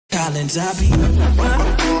Collins, I be.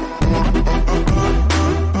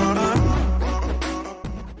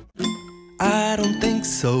 I don't think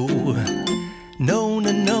so. No,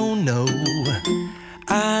 no, no, no.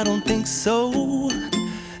 I don't think so.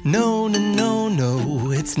 No, no, no,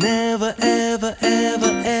 no. It's never, ever,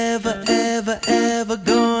 ever, ever, ever, ever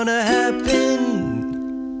gonna happen.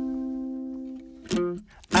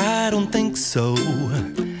 I don't think so.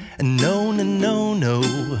 No, no, no, no.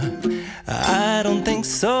 I don't think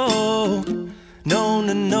so. No,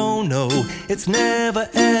 no, no, no. It's never,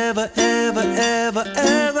 ever, ever, ever,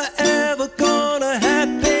 ever, ever gonna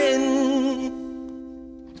happen.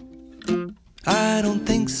 I don't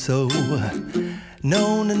think so.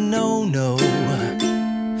 No, no, no, no.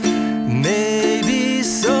 Maybe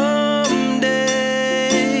someday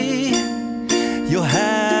you'll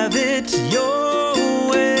have it your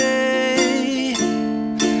way.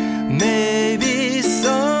 Maybe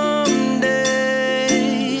someday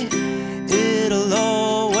it'll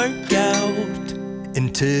all work out.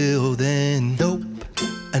 Until then, nope,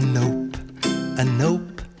 a nope, a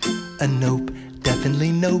nope, a nope,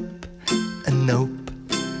 definitely nope, a nope,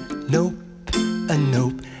 nope, a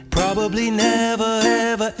nope. Probably never,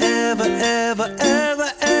 ever, ever, ever,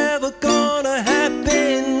 ever, ever gonna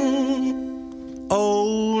happen.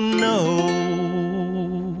 Oh no.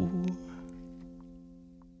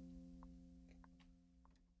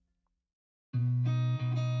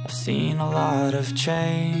 I've seen a lot of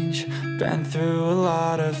change, been through a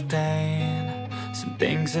lot of pain. Some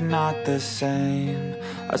things are not the same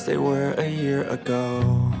as they were a year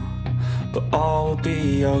ago, but all will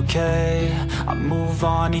be okay. I move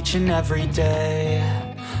on each and every day.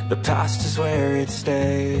 The past is where it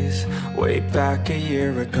stays, way back a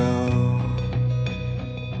year ago.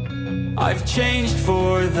 I've changed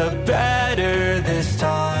for the better this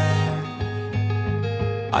time.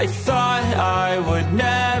 I thought I would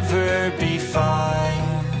never be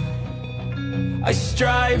fine. I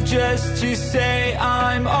strive just to say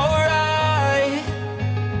I'm alright,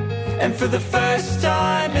 and for the first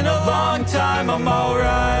time in a long time I'm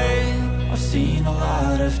alright. I've seen a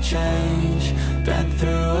lot of change, been through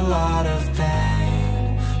a lot of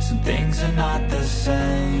pain. Some things are not the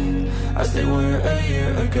same as they were a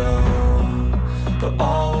year ago, but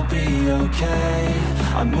all will be okay.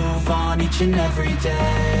 I move on each and every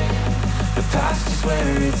day. The past is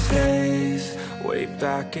where it stays, way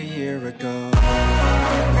back a year ago.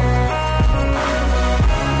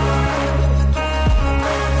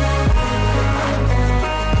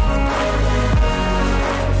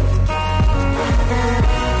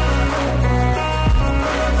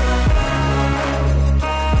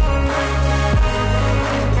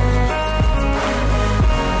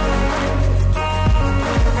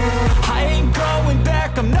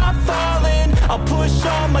 I'll push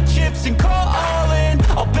all my chips and call all in.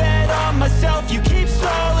 I'll bet on myself, you keep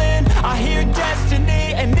stalling. I hear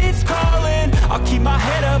destiny and it's calling. I'll keep my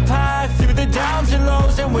head up high through the downs and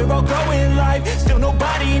lows, and we're all going life. Still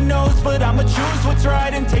nobody knows, but I'ma choose what's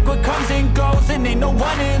right and take what comes and goes. And ain't no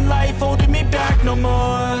one in life holding me back no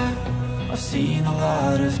more. I've seen a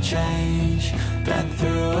lot of change, been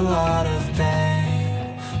through a lot of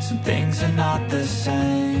pain. Some things are not the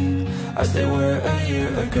same as they were a year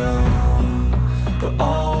ago, but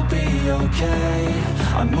all will be okay.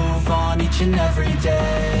 I move on each and every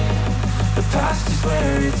day. The past is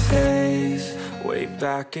where it stays, way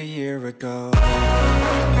back a year ago.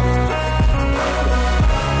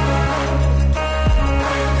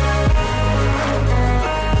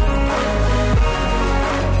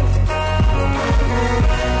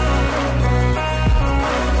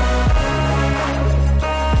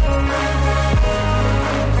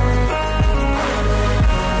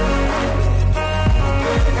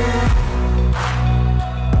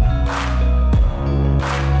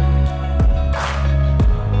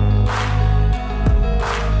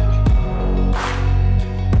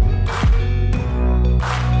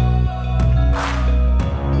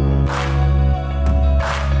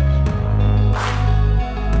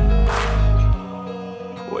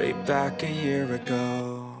 Back a year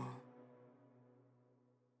ago.